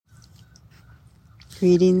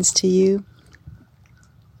Greetings to you.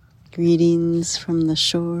 Greetings from the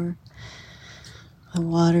shore, the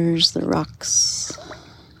waters, the rocks,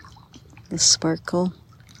 the sparkle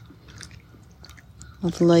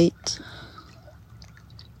of light.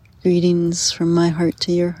 Greetings from my heart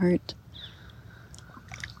to your heart.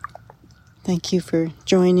 Thank you for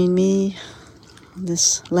joining me in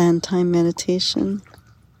this land time meditation.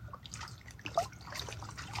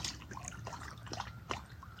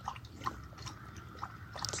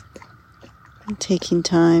 I'm taking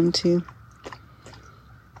time to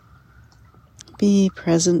be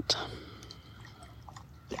present,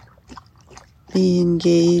 be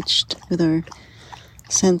engaged with our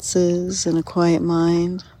senses and a quiet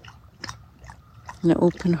mind, an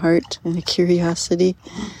open heart and a curiosity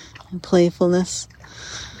and playfulness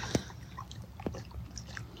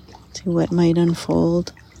to what might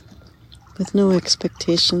unfold with no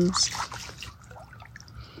expectations.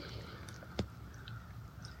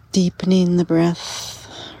 Deepening the breath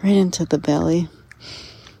right into the belly.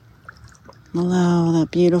 Allow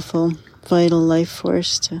that beautiful vital life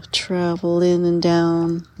force to travel in and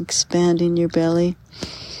down, expanding your belly.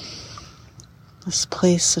 This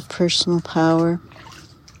place of personal power.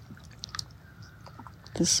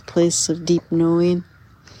 This place of deep knowing.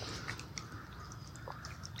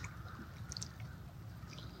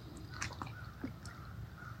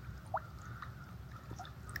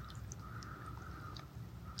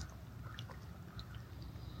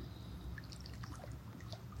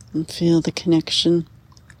 And feel the connection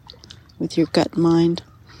with your gut mind.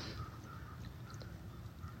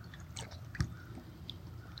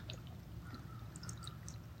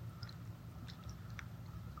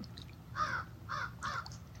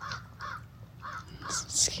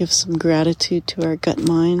 Let's give some gratitude to our gut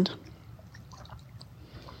mind.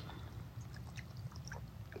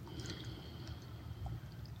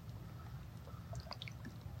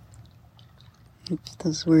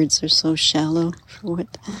 Those words are so shallow for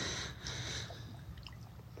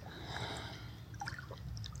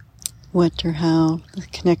what or how the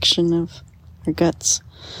connection of our guts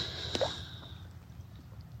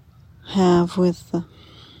have with the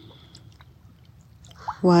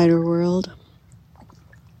wider world.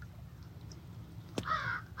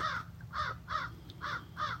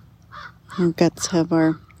 Our guts have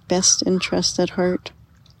our best interest at heart,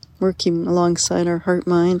 working alongside our heart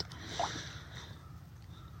mind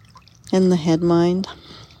and the head mind.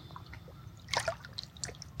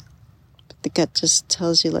 But the gut just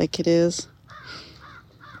tells you like it is.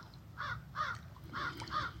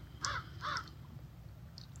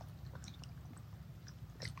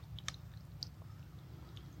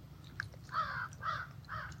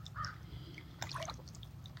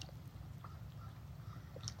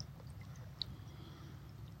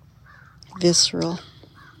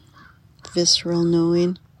 Visceral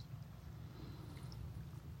knowing.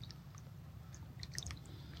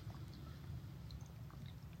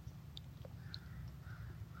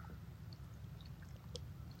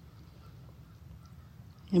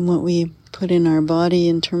 And what we put in our body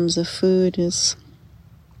in terms of food is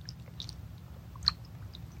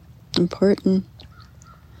important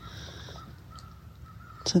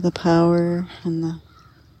to the power and the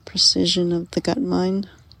precision of the gut mind.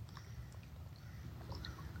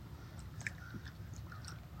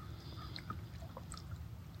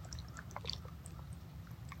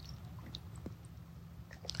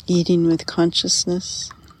 Eating with consciousness,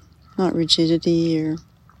 not rigidity or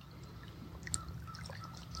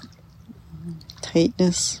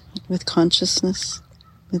tightness, with consciousness,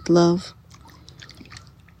 with love,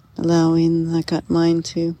 allowing the gut mind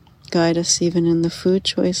to guide us even in the food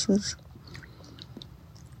choices.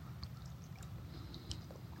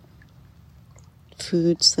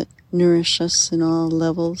 Foods that nourish us in all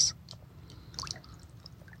levels,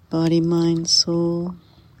 body, mind, soul.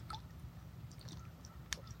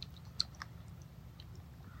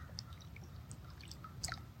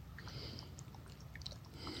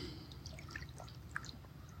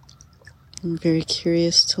 I'm very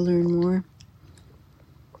curious to learn more.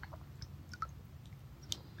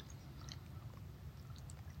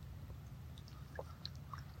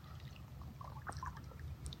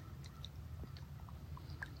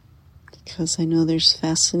 Because I know there's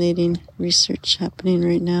fascinating research happening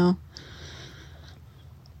right now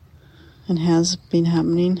and has been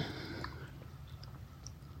happening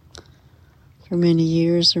for many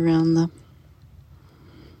years around the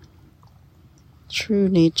true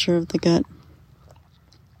nature of the gut,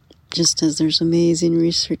 just as there's amazing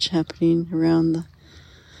research happening around the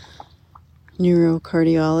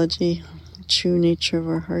neurocardiology, the true nature of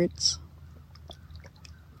our hearts.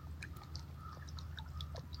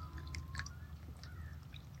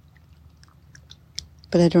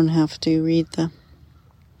 But I don't have to read the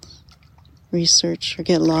research or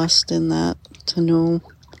get lost in that to know.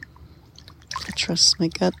 I trust my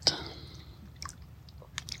gut.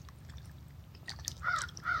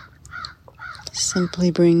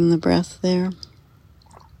 Simply bring the breath there.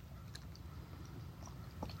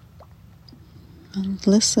 And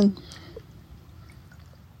listen.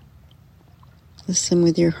 Listen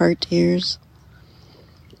with your heart ears.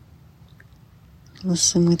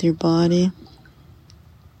 Listen with your body.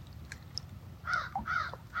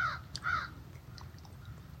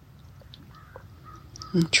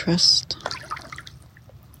 And trust.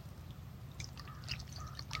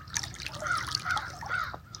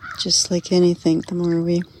 Just like anything, the more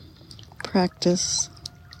we practice,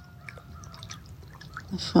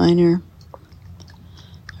 the finer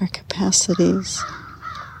our capacities.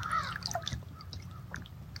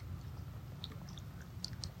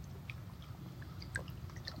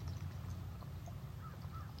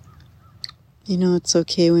 You know, it's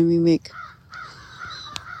okay when we make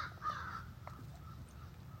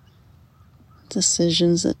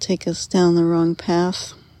decisions that take us down the wrong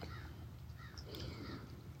path.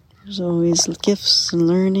 There's always gifts and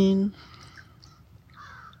learning.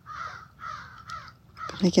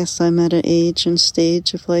 But I guess I'm at an age and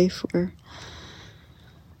stage of life where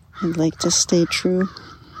I'd like to stay true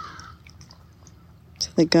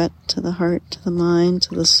to the gut, to the heart, to the mind,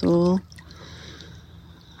 to the soul.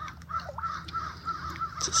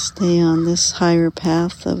 To stay on this higher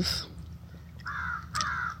path of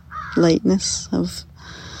lightness, of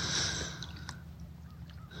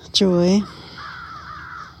joy.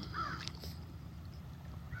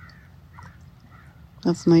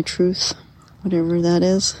 Of my truth, whatever that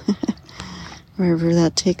is, wherever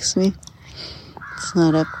that takes me. It's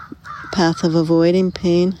not a path of avoiding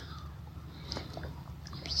pain.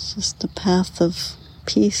 It's just a path of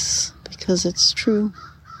peace because it's true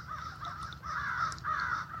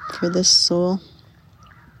for this soul.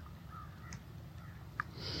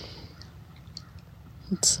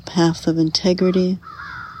 It's a path of integrity.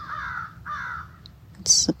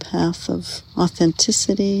 It's a path of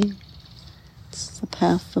authenticity. It's the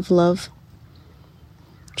path of love,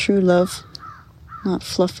 true love, not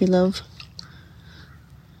fluffy love,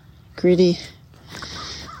 gritty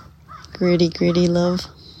love.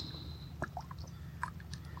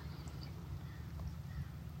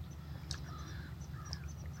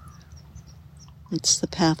 It's the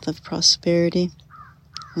path of prosperity,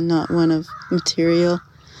 and not one of material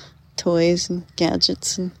toys and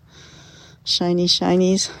gadgets and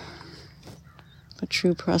shinies, but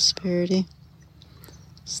true prosperity.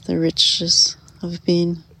 It's the richness of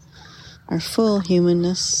being our full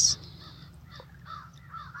humanness.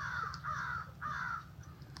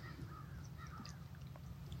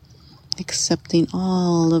 Accepting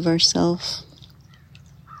all of ourself.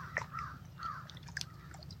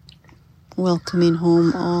 Welcoming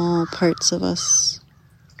home all parts of us,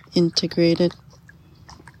 integrated,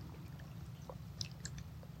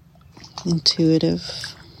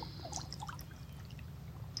 intuitive,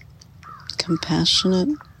 compassionate,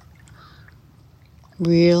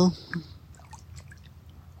 real.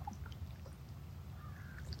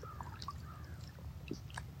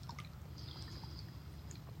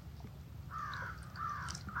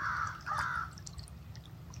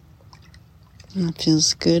 And it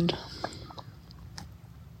feels good.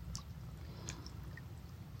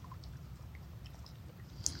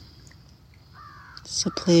 So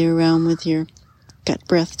play around with your gut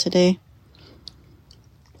breath today.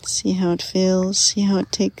 See how it feels, see how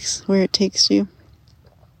it takes, where it takes you.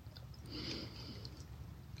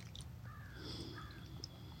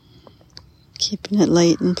 Keeping it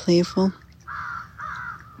light and playful.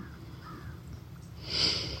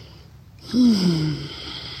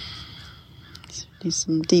 So do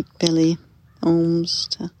some deep belly ohms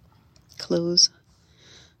to close.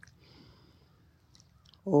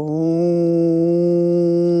 Om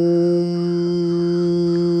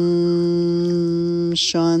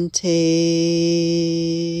Shanti.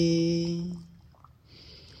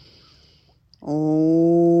 Om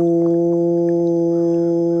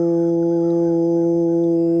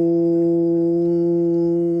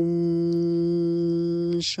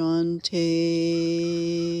Shanti.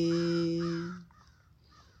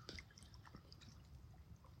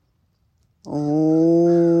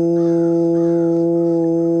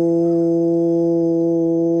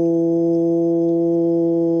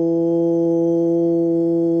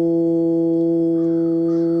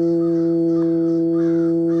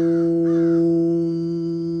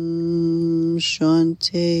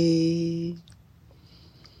 Shanti.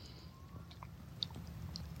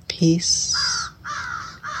 Peace,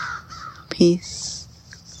 peace,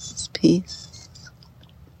 peace.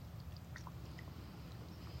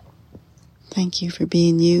 Thank you for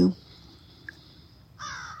being you.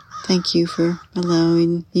 Thank you for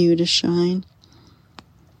allowing you to shine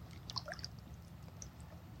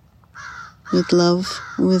with love,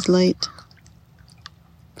 with light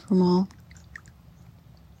from all.